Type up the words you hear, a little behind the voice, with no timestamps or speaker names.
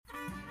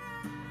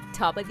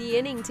Top of the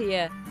inning to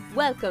you.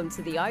 Welcome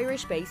to the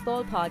Irish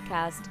Baseball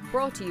Podcast,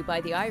 brought to you by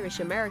the Irish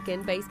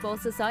American Baseball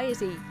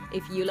Society.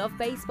 If you love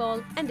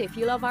baseball and if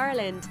you love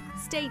Ireland,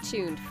 stay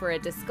tuned for a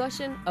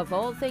discussion of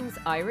all things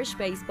Irish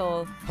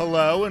baseball.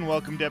 Hello and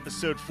welcome to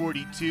episode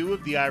 42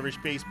 of the Irish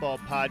Baseball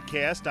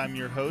Podcast. I'm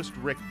your host,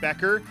 Rick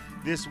Becker.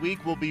 This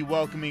week we'll be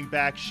welcoming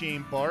back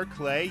Shane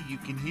Barclay. You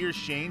can hear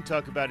Shane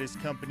talk about his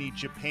company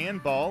Japan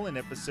Ball in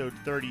episode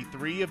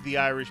 33 of the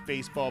Irish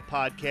Baseball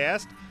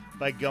Podcast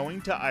by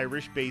going to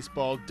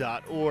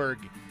irishbaseball.org.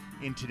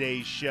 In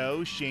today's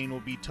show, Shane will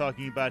be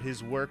talking about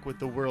his work with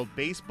the World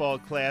Baseball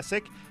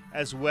Classic,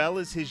 as well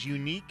as his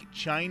unique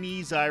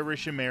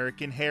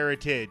Chinese-Irish-American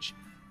heritage.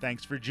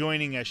 Thanks for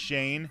joining us,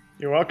 Shane.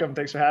 You're welcome.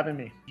 Thanks for having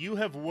me. You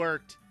have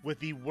worked with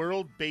the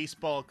World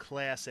Baseball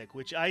Classic,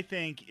 which I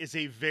think is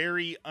a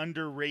very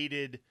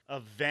underrated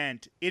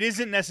event. It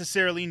isn't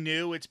necessarily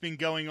new. It's been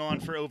going on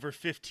for over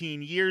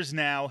 15 years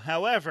now.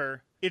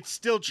 However, it's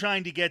still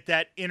trying to get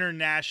that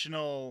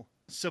international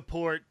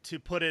support to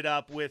put it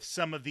up with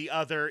some of the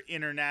other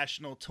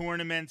international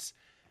tournaments.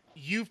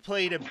 You've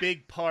played a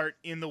big part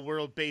in the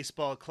World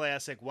Baseball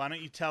Classic. Why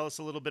don't you tell us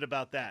a little bit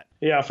about that?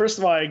 Yeah, first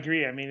of all, I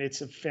agree. I mean,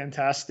 it's a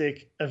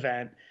fantastic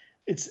event.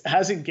 It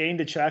hasn't gained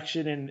the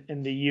traction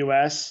in the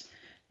U.S.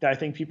 that I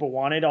think people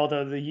wanted,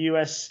 although the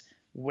U.S.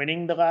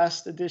 winning the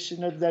last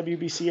edition of the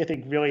WBC, I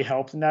think, really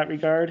helped in that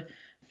regard.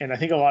 And I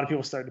think a lot of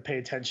people started to pay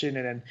attention.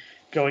 And then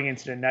going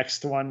into the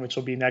next one, which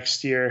will be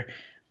next year,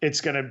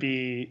 it's going to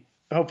be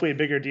hopefully a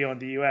bigger deal in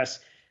the U.S.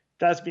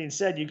 That being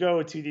said, you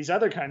go to these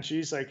other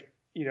countries like,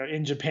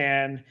 in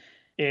Japan,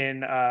 in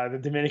the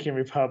Dominican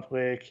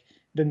Republic,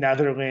 the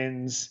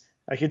Netherlands,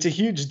 like it's a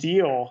huge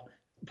deal.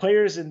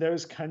 Players in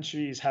those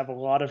countries have a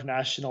lot of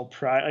national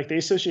pride. Like they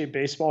associate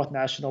baseball with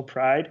national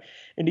pride.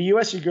 In the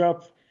U.S., you grow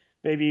up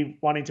maybe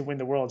wanting to win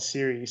the World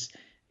Series.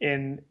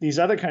 In these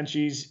other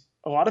countries,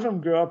 a lot of them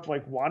grow up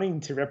like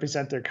wanting to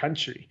represent their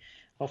country.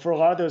 Well, for a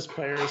lot of those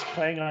players,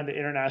 playing on the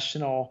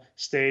international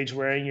stage,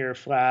 wearing your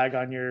flag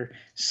on your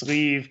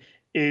sleeve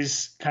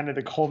is kind of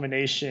the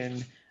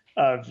culmination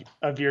of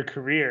your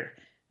career.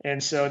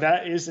 And so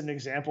that is an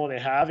example they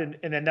have. And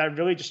then that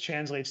really just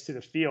translates to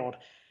the field.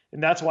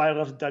 And that's why I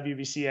love the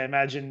WBC. I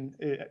imagine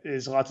it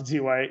is a lot to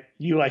do why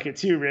you like it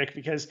too, Rick,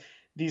 because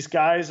these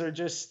guys are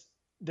just,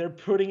 they're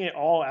putting it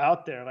all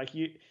out there. Like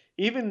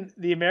even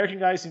the American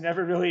guys who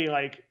never really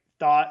like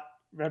thought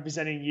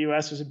representing the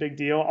U.S. was a big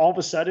deal. All of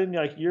a sudden,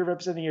 like you're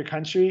representing your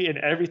country and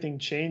everything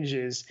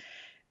changes.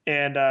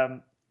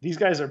 And these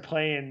guys are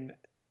playing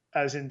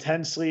as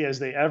intensely as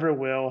they ever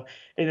will.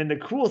 And then the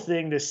cool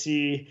thing to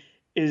see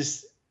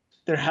is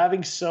they're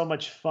having so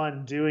much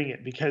fun doing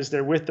it because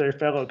they're with their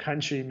fellow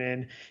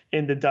countrymen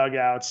in the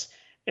dugouts.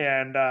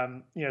 And,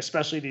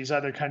 especially these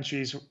other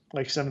countries,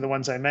 like some of the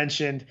ones I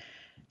mentioned,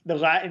 the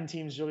Latin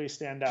teams really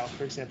stand out.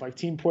 For example, like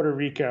Team Puerto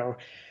Rico,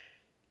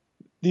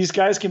 these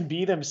guys can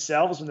be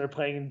themselves when they're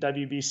playing in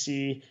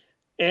WBC,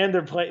 and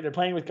they're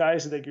playing with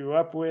guys that they grew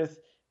up with.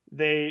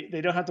 They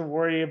don't have to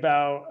worry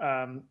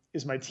about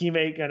is my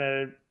teammate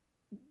gonna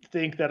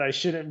think that I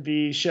shouldn't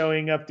be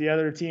showing up the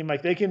other team.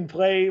 Like they can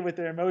play with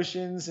their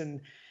emotions, and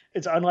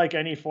it's unlike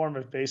any form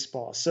of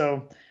baseball.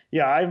 So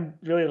yeah, I'm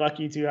really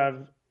lucky to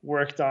have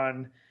worked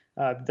on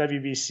the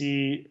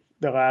WBC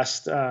the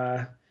last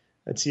I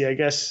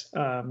guess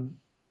it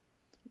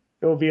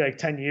will be like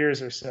 10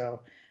 years or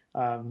so.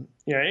 And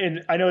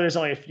I know there's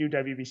only a few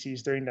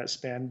WBCs during that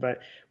span, but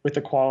with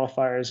the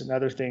qualifiers and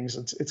other things,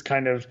 it's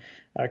kind of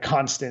a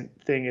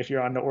constant thing if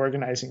you're on the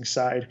organizing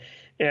side.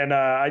 And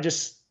I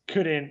just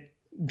couldn't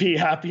be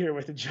happier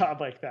with a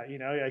job like that.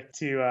 Like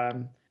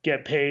to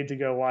get paid to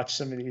go watch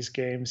some of these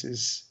games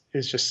is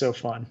just so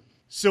fun.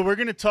 So we're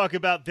going to talk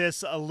about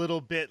this a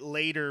little bit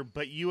later,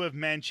 but you have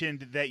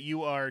mentioned that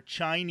you are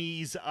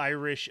Chinese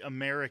Irish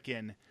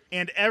American.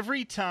 And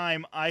every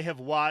time I have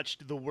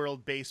watched the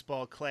World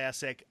Baseball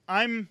Classic,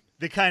 I'm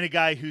the kind of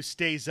guy who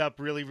stays up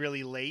really,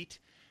 really late.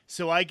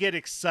 So I get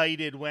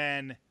excited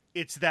when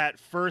it's that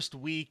first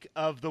week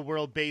of the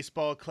World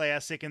Baseball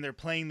Classic and they're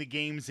playing the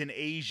games in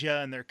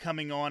Asia and they're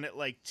coming on at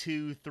like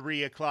 2,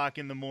 3 o'clock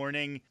in the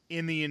morning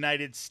in the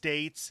United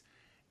States.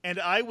 And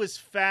I was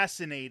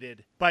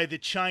fascinated by the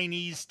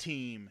Chinese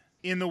team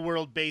in the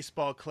World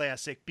Baseball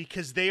Classic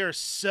because they are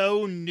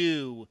so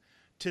new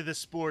to the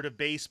sport of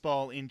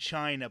baseball in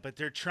China, but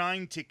they're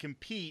trying to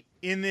compete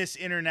in this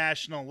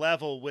international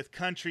level with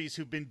countries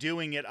who've been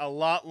doing it a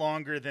lot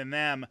longer than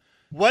them.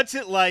 What's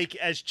it like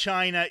as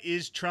China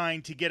is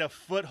trying to get a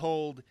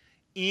foothold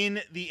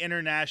in the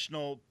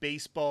international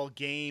baseball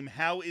game?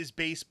 How is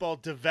baseball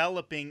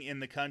developing in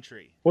the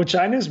country? Well,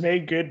 China's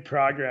made good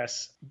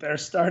progress. They're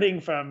starting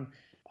from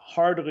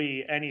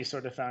hardly any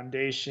sort of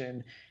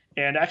foundation.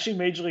 And actually,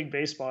 Major League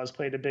Baseball has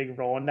played a big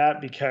role in that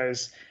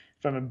because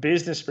from a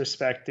business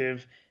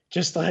perspective,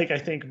 just like I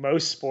think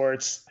most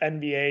sports,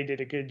 NBA did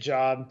a good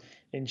job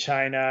in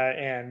China,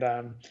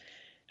 and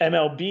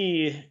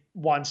MLB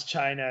wants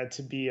China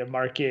to be a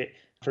market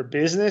for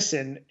business,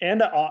 and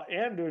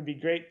it would be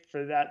great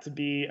for that to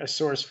be a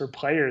source for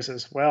players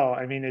as well.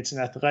 I mean, it's an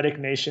athletic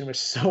nation with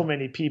so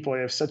many people.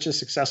 They have such a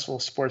successful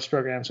sports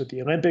programs with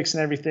the Olympics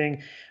and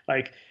everything.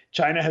 Like,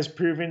 China has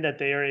proven that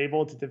they are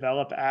able to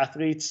develop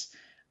athletes,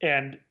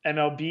 and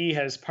MLB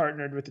has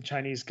partnered with the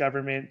Chinese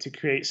government to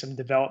create some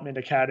development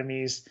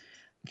academies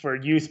for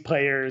youth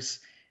players,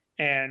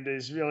 and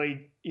is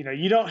really,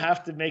 you don't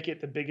have to make it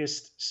the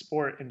biggest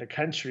sport in the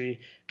country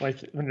when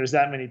there's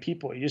that many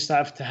people. You just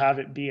have to have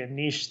it be a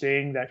niche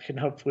thing that can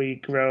hopefully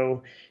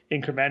grow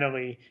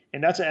incrementally.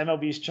 And that's what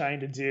MLB is trying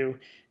to do.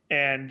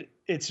 And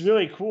it's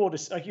really cool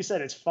to, like you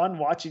said, it's fun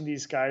watching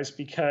these guys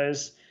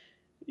because,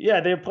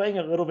 yeah, they're playing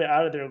a little bit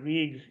out of their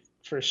league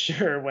for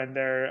sure when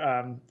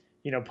they're,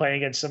 playing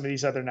against some of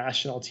these other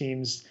national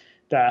teams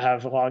that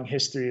have a long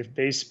history of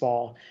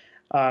baseball.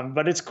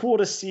 But it's cool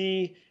to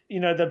see,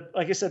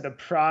 like I said, the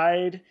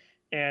pride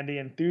and the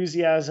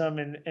enthusiasm,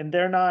 and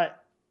they're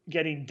not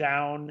getting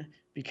down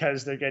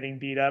because they're getting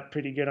beat up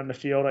pretty good on the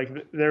field.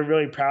 Like, they're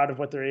really proud of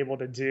what they're able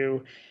to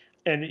do.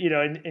 And,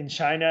 in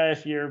China,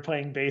 if you're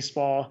playing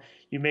baseball,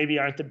 you maybe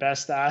aren't the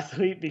best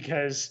athlete,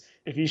 because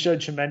if you showed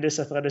tremendous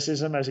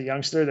athleticism as a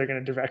youngster, they're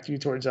going to direct you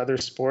towards other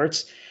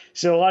sports.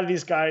 So a lot of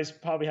these guys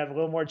probably have a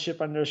little more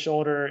chip on their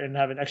shoulder and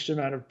have an extra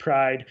amount of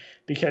pride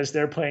because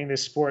they're playing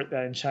this sport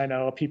that in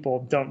China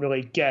people don't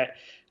really get.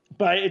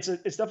 But it's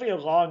definitely a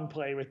long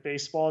play with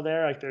baseball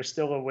there. Like, they're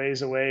still a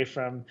ways away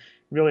from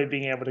really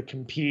being able to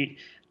compete.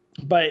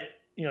 But,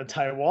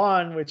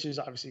 Taiwan, which is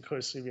obviously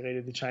closely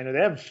related to China, they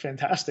have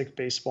fantastic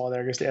baseball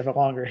there because they have a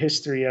longer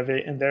history of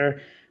it, and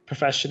their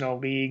professional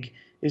league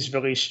is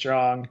really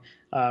strong.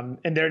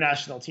 And their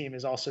national team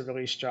is also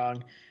really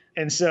strong.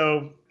 And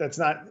so that's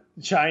not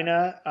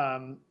China,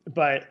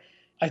 but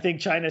I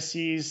think China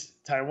sees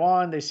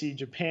Taiwan, they see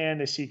Japan,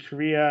 they see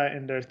Korea,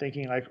 and they're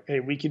thinking like, hey,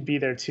 we could be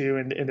there too.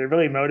 And they're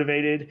really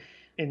motivated.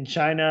 In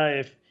China,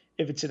 if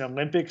it's an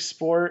Olympic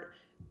sport,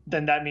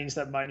 then that means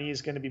that money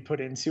is going to be put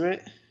into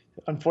it.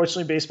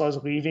 Unfortunately, baseball is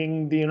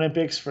leaving the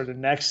Olympics for the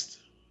next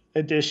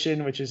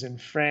edition, which is in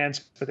France,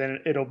 but then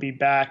it'll be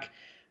back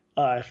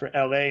for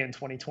LA in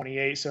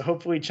 2028. So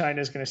hopefully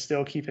China is going to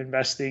still keep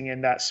investing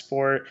in that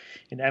sport,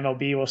 and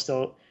MLB will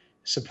still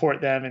support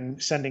them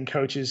and sending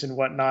coaches and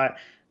whatnot.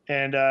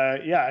 And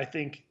I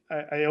think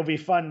it'll be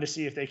fun to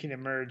see if they can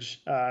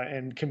emerge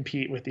and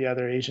compete with the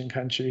other Asian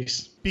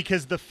countries.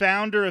 Because the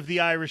founder of the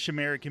Irish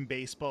American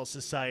Baseball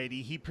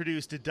Society, he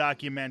produced a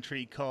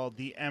documentary called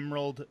The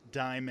Emerald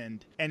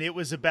Diamond, and it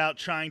was about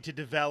trying to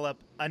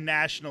develop a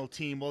national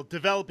team. Well,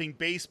 developing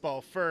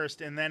baseball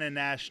first and then a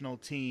national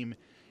team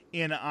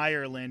in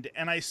Ireland.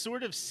 And I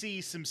sort of see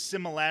some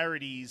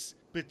similarities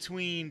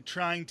between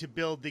trying to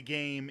build the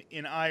game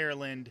in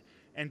Ireland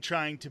and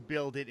trying to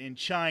build it in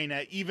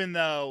China, even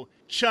though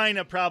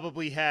China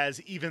probably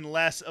has even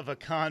less of a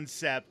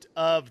concept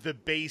of the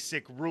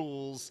basic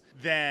rules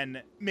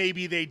than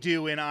maybe they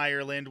do in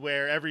Ireland,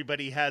 where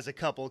everybody has a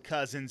couple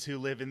cousins who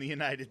live in the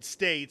United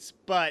States.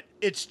 But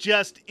it's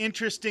just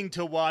interesting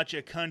to watch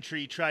a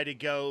country try to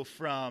go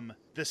from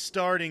the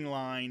starting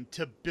line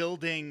to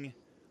building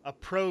a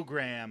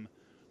program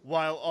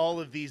while all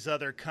of these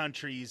other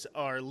countries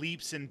are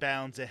leaps and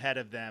bounds ahead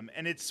of them.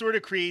 And it sort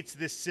of creates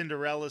this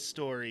Cinderella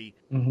story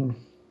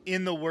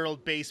in the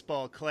World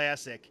Baseball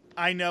Classic.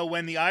 I know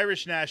when the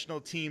Irish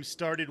national team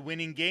started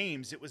winning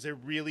games, it was a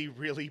really,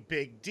 really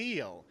big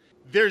deal.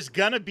 There's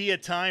going to be a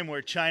time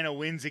where China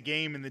wins a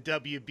game in the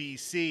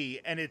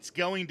WBC, and it's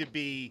going to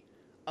be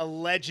a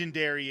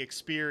legendary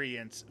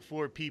experience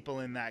for people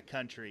in that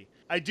country.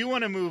 I do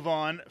want to move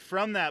on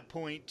from that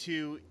point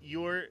to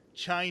your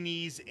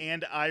Chinese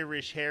and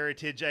Irish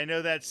heritage. I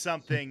know that's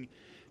something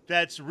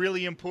that's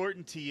really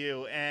important to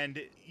you,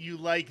 and you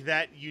like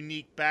that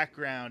unique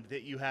background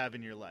that you have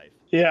in your life.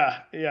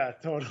 Yeah,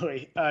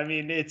 totally. I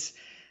mean,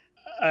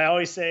 I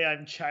always say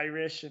I'm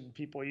Chirish, and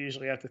people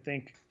usually have to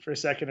think for a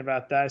second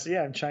about that. So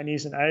yeah, I'm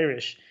Chinese and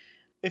Irish.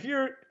 If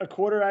you're a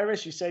quarter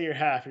Irish, you say you're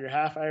half. If you're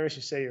half Irish,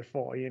 you say you're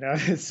full.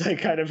 It's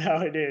like kind of how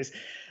it is.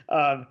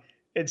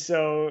 And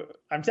so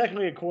I'm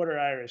technically a quarter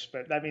Irish,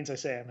 but that means I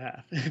say I'm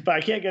half. But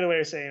I can't get away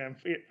with saying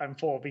I'm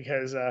full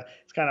because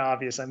it's kind of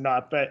obvious I'm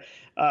not. But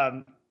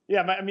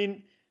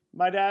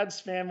my dad's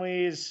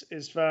family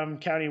is from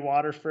County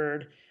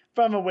Waterford,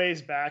 from a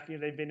ways back.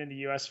 They've been in the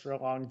U.S. for a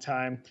long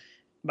time.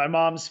 My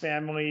mom's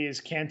family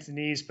is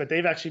Cantonese, but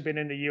they've actually been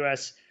in the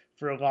U.S.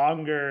 for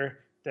longer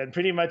than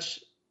pretty much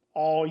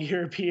all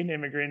European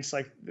immigrants,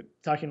 I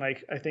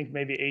think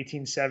maybe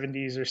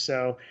 1870s or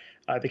so.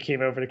 They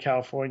came over to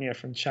California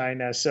from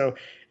China. So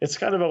it's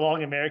kind of a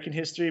long American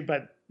history,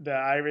 but the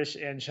Irish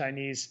and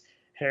Chinese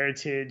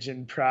heritage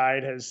and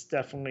pride has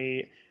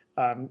definitely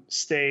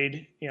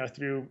stayed,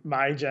 through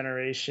my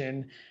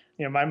generation.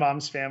 My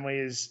mom's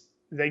family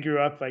they grew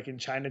up like in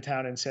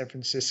Chinatown in San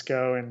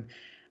Francisco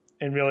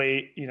and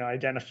really,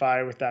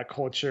 identify with that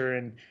culture.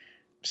 And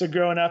so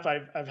growing up,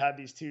 I've had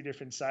these two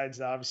different sides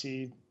that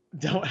obviously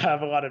don't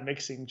have a lot of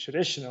mixing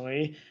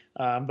traditionally,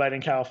 but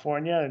in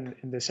California and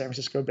in the San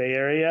Francisco Bay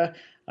Area,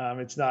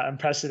 It's not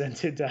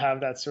unprecedented to have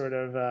that sort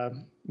of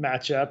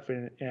matchup,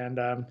 and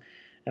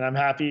I'm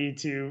happy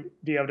to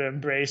be able to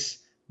embrace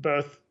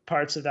both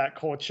parts of that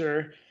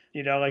culture.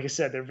 Like I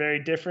said, they're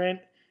very different.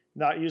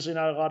 Not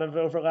a lot of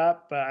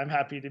overlap, but I'm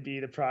happy to be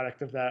the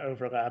product of that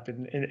overlap,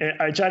 and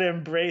I try to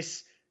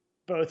embrace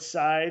both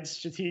sides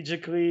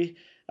strategically,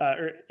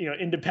 or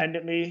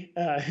independently,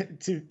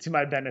 to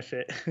my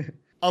benefit.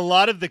 A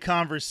lot of the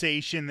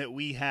conversation that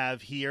we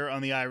have here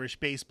on the Irish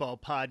Baseball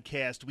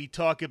Podcast, we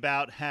talk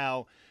about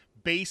how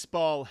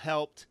baseball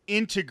helped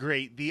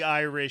integrate the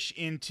Irish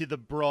into the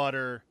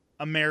broader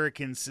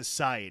American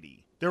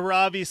society. There were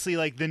obviously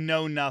like the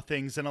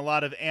know-nothings and a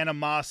lot of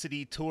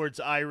animosity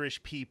towards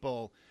Irish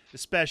people,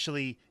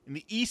 especially in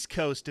the East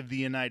Coast of the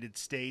United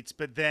States.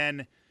 But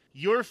then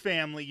your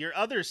family, your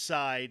other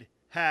side,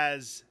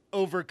 has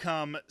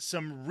overcome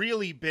some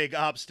really big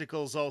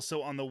obstacles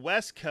also on the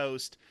West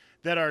Coast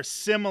that are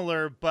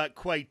similar but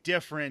quite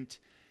different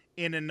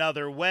in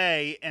another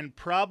way, and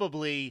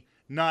probably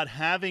not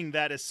having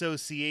that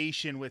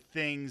association with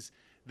things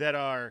that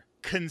are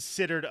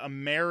considered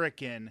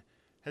American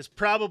has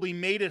probably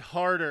made it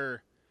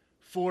harder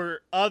for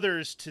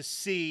others to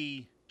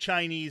see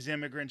Chinese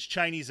immigrants,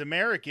 Chinese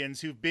Americans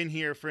who've been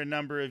here for a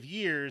number of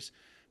years,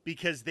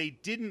 because they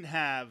didn't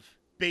have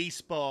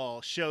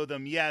baseball show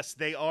them, yes,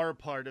 they are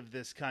part of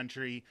this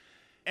country.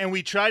 And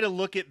we try to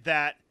look at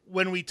that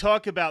when we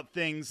talk about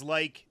things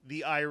like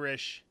the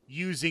Irish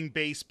using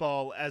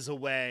baseball as a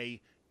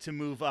way to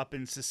move up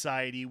in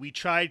society. We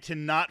try to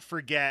not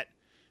forget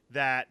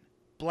that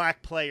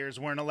black players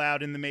weren't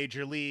allowed in the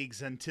major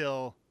leagues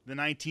until the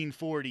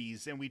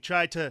 1940s. And we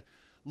try to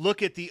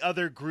look at the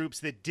other groups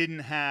that didn't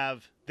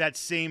have that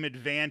same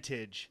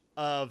advantage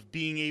of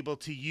being able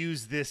to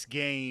use this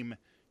game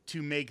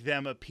to make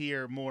them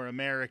appear more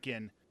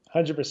American.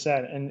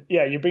 100%. And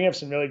yeah, you bring up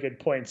some really good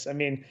points. I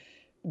mean,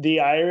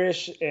 the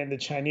Irish and the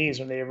Chinese,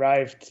 when they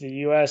arrived to the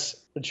U.S.,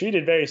 were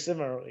treated very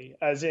similarly,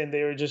 as in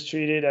they were just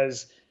treated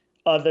as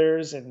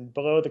others and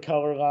below the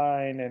color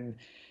line and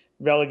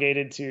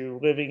relegated to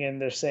living in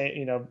their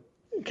same,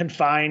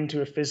 confined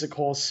to a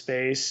physical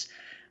space.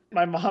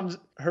 My mom's,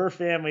 her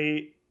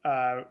family,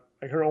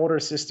 like her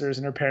older sisters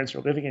and her parents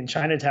were living in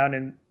Chinatown,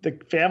 and the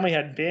family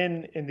had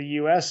been in the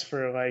U.S.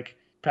 for like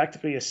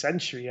practically a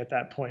century at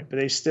that point, but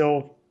they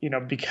still,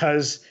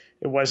 because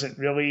it wasn't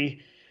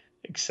really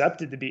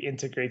accepted to be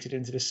integrated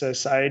into the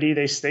society,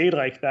 they stayed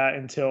like that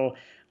until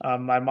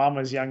my mom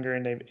was younger,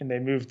 and they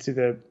moved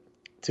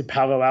to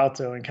Palo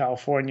Alto in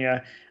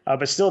California.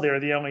 But still, they were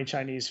the only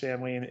Chinese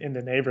family in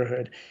the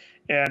neighborhood.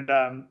 And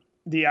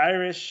the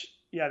Irish,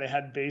 yeah, they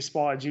had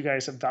baseball, as you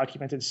guys have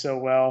documented so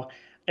well.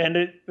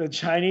 And the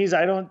Chinese,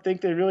 I don't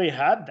think they really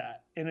had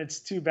that, and it's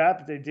too bad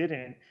that they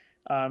didn't.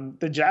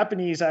 The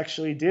Japanese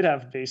actually did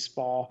have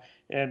baseball,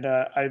 and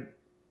I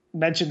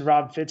mentioned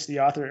Rob Fitz,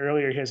 the author,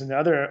 earlier. He has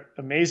another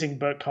amazing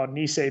book called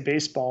Nisei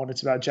Baseball, and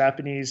it's about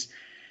Japanese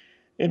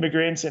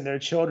immigrants and their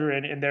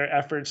children and their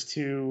efforts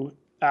to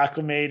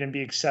acclimate and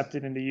be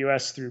accepted in the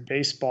U.S. through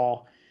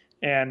baseball,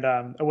 and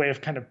a way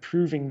of kind of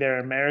proving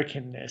their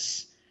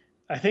Americanness.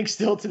 I think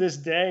still to this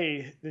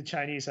day, the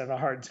Chinese have a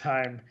hard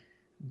time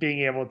being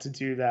able to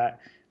do that,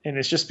 and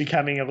it's just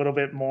becoming a little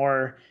bit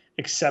more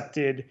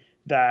accepted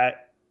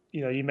that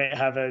you may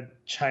have a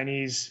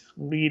Chinese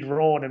lead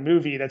role in a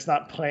movie that's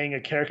not playing a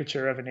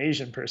caricature of an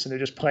Asian person. They're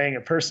just playing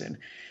a person.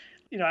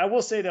 I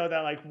will say, though,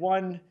 that like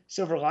one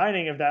silver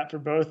lining of that for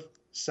both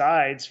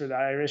sides, for the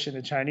Irish and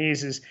the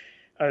Chinese, is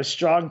a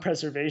strong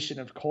preservation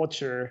of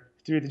culture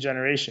through the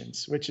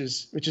generations, which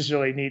is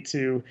really neat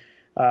to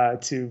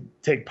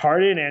take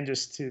part in and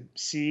just to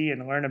see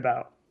and learn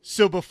about.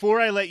 So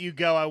before I let you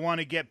go, I want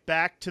to get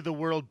back to the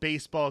World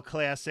Baseball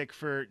Classic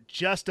for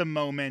just a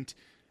moment.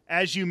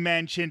 As you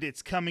mentioned,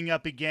 it's coming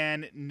up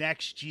again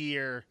next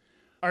year.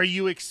 Are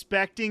you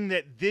expecting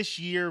that this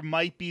year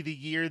might be the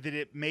year that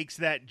it makes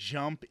that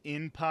jump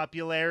in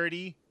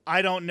popularity?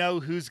 I don't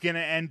know who's going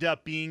to end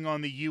up being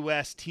on the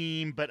U.S.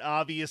 team, but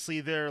obviously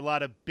there are a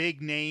lot of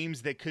big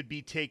names that could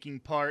be taking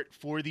part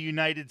for the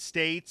United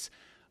States.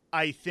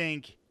 I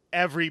think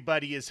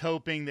everybody is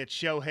hoping that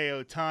Shohei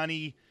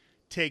Ohtani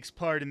takes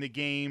part in the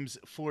games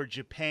for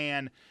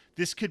Japan.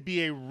 This could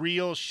be a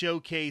real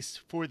showcase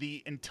for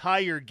the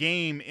entire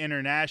game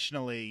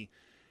internationally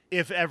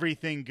if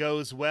everything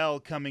goes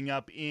well coming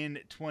up in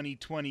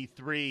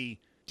 2023.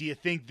 Do you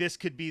think this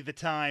could be the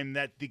time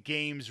that the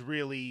games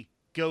really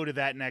go to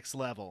that next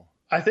level?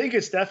 I think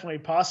it's definitely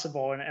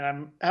possible, and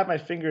I have my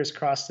fingers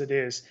crossed it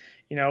is.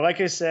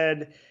 Like I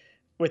said,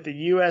 with the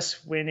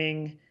U.S.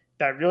 winning,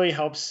 that really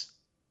helps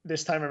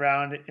this time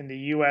around in the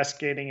U.S.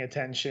 gaining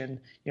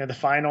attention. The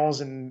finals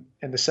and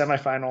the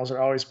semifinals are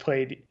always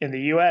played in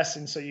the U.S.,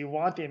 and so you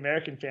want the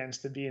American fans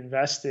to be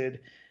invested.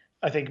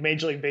 I think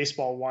Major League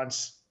Baseball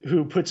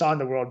who puts on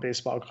the World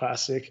Baseball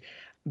Classic,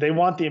 they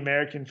want the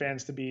American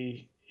fans to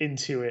be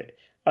into it.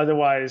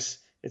 Otherwise,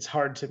 it's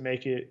hard to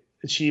make it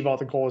achieve all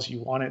the goals you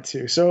want it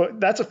to. So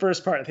that's the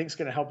first part I think is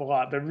going to help a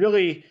lot. But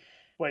really,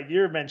 what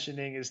you're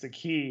mentioning is the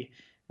key,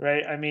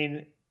 right? I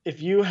mean,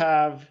 if you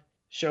have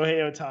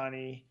Shohei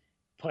Ohtani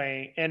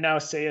playing, and now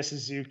Seiya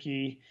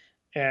Suzuki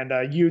and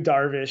Yu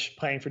Darvish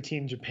playing for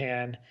Team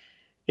Japan.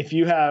 If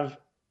you have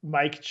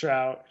Mike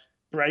Trout,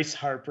 Bryce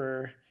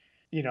Harper,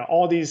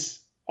 all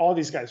these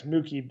guys,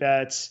 Mookie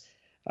Betts,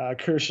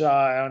 Kershaw,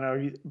 I don't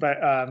know, but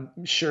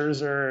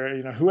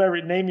Scherzer,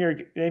 whoever, name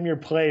your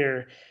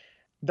player.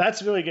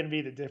 That's really going to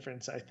be the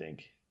difference, I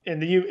think. In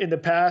the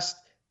past,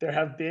 there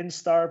have been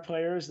star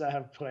players that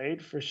have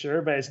played for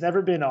sure, but it's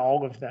never been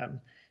all of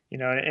them.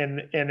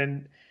 And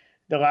in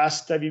the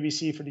last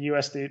WBC for the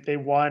U.S., they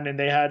won, and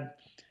they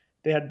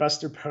had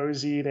Buster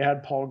Posey, they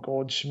had Paul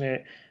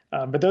Goldschmidt,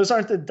 but those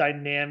aren't the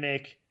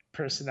dynamic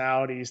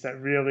personalities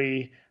that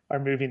really are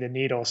moving the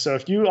needle. So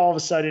if you all of a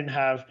sudden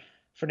have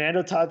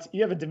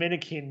you have a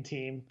Dominican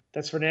team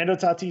that's Fernando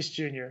Tatis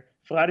Jr.,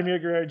 Vladimir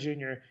Guerrero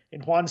Jr.,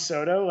 and Juan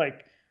Soto,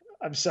 like,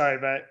 I'm sorry,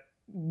 but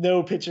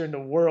no pitcher in the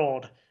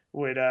world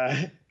would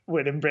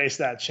embrace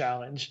that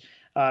challenge.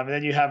 And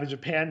then you have a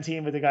Japan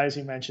team with the guys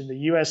you mentioned, the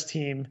U.S.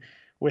 team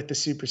with the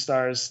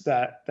superstars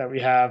that we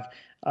have,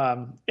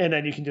 and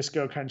then you can just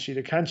go country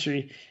to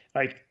country.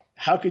 Like,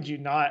 how could you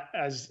not,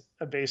 as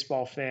a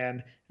baseball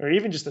fan or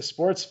even just a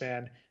sports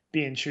fan,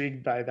 be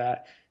intrigued by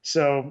that?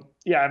 So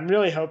yeah, I'm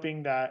really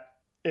hoping that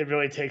it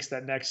really takes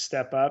that next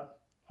step up.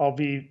 I'll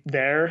be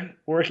there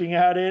working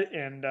at it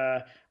and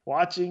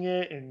watching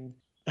it and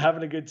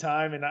having a good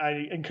time. And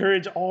I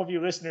encourage all of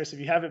you listeners, if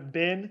you haven't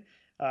been,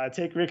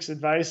 take Rick's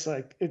advice.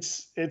 Like,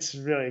 it's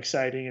really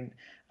exciting.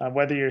 And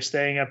whether you're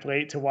staying up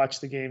late to watch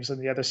the games on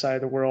the other side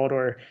of the world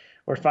or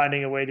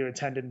finding a way to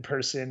attend in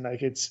person,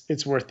 like,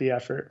 it's worth the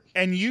effort.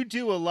 And you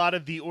do a lot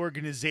of the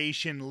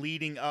organization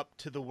leading up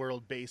to the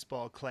World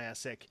Baseball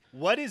Classic.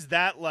 What is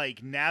that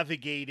like,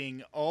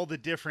 navigating all the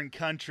different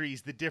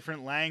countries, the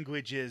different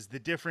languages, the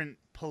different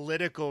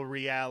political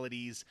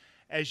realities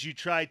as you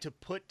try to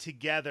put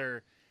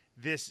together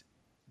this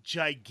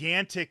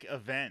gigantic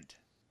event?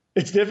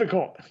 It's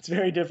difficult. It's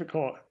very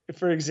difficult.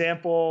 For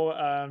example,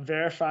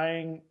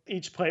 verifying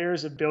each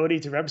player's ability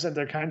to represent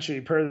their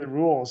country per the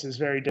rules is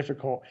very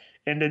difficult.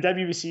 And the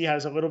WBC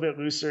has a little bit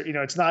looser.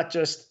 It's not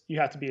just you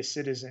have to be a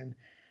citizen,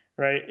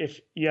 right? If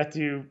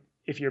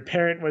your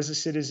parent was a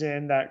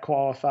citizen, that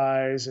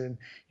qualifies. And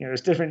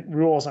there's different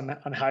rules on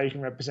how you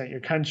can represent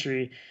your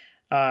country.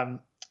 And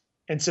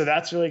so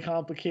that's really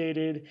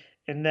complicated.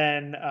 And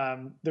then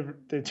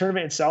the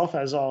tournament itself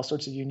has all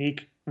sorts of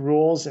unique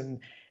rules, and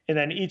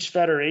then each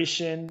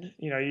federation,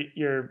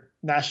 your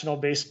National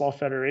Baseball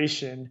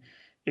Federation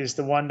is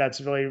the one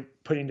that's really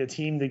putting the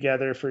team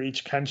together for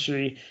each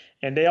country,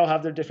 and they all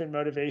have their different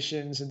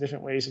motivations and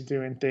different ways of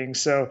doing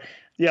things. So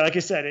yeah, like I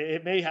said,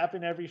 it may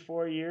happen every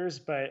 4 years,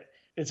 but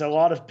it's a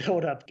lot of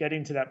buildup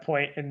getting to that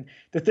point. And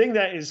the thing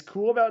that is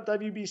cool about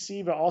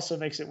WBC, but also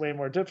makes it way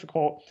more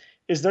difficult,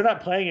 is they're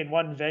not playing in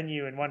one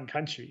venue in one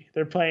country.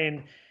 They're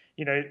playing,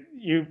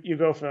 you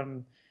go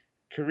from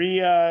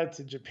Korea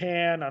to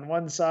Japan on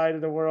one side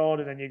of the world,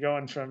 and then you're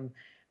going from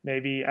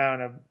maybe, I don't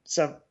know,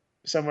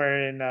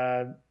 somewhere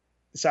in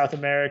South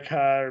America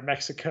or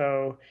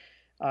Mexico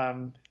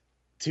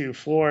to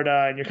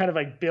Florida, and you're kind of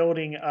like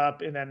building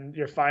up, and then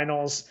your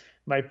finals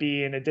might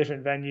be in a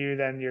different venue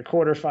than your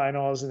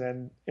quarterfinals,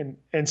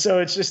 and so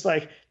it's just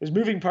like there's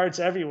moving parts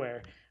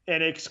everywhere,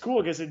 and it's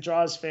cool because it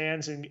draws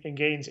fans and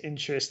gains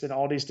interest in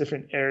all these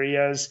different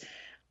areas.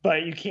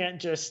 But you can't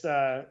just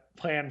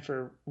plan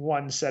for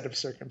one set of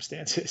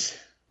circumstances.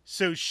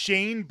 So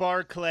Shane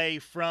Barclay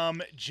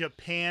from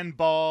Japan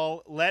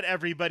Ball, let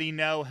everybody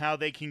know how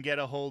they can get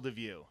a hold of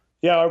you.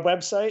 Yeah, our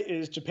website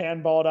is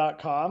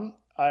japanball.com.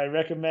 I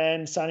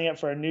recommend signing up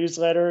for our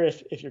newsletter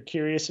if you're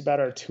curious about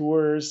our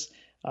tours.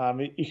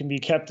 You can be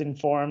kept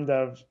informed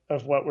of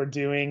what we're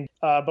doing.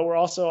 But we're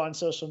also on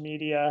social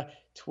media.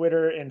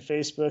 Twitter and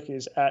Facebook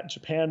is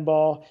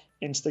 @JapanBall.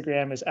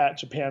 Instagram is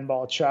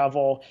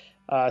 @JapanBallTravel.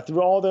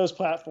 Through all those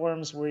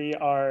platforms, we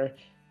are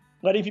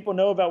letting people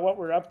know about what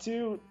we're up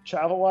to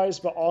travel-wise,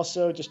 but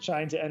also just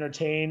trying to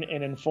entertain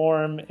and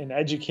inform and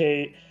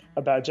educate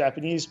about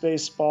Japanese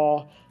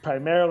baseball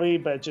primarily,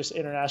 but just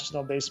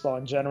international baseball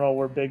in general.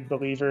 We're big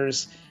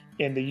believers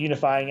in the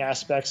unifying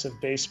aspects of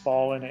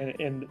baseball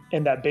and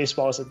that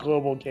baseball is a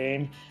global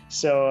game.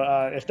 So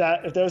if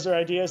those are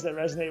ideas that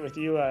resonate with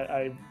you,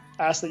 I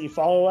ask that you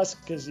follow us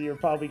because you're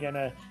probably going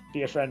to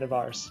be a friend of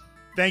ours.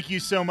 Thank you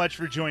so much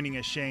for joining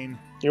us, Shane.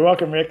 You're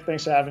welcome, Rick.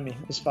 Thanks for having me.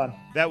 It was fun.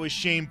 That was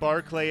Shane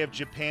Barclay of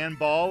Japan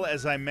Ball.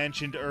 As I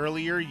mentioned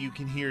earlier, you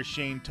can hear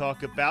Shane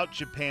talk about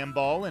Japan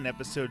Ball in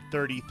episode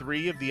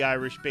 33 of the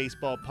Irish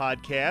Baseball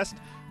Podcast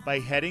by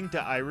heading to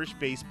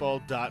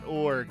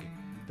irishbaseball.org.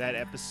 That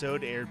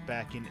episode aired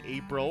back in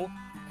April.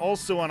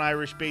 Also on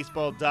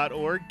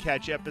irishbaseball.org,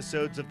 catch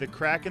episodes of The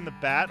Crack in the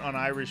Bat on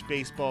Irish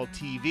Baseball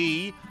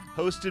TV,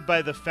 hosted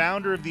by the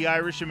founder of the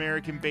Irish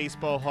American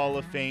Baseball Hall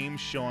of Fame,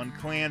 Sean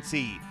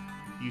Clancy.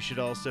 You should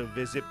also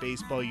visit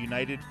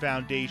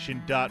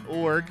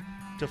baseballunitedfoundation.org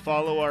to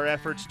follow our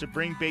efforts to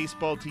bring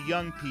baseball to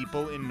young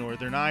people in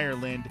Northern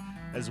Ireland,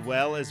 as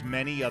well as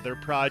many other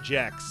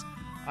projects.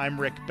 I'm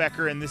Rick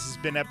Becker, and this has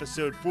been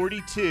episode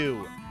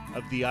 42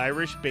 of the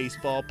Irish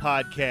Baseball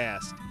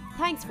Podcast.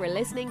 Thanks for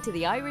listening to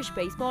the Irish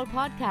Baseball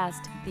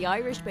Podcast. The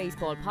Irish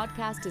Baseball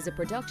Podcast is a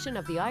production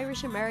of the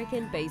Irish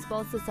American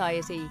Baseball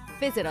Society.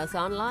 Visit us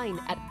online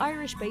at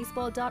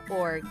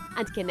irishbaseball.org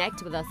and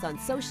connect with us on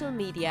social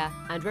media.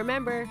 And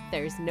remember,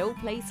 there's no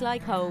place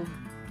like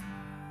home.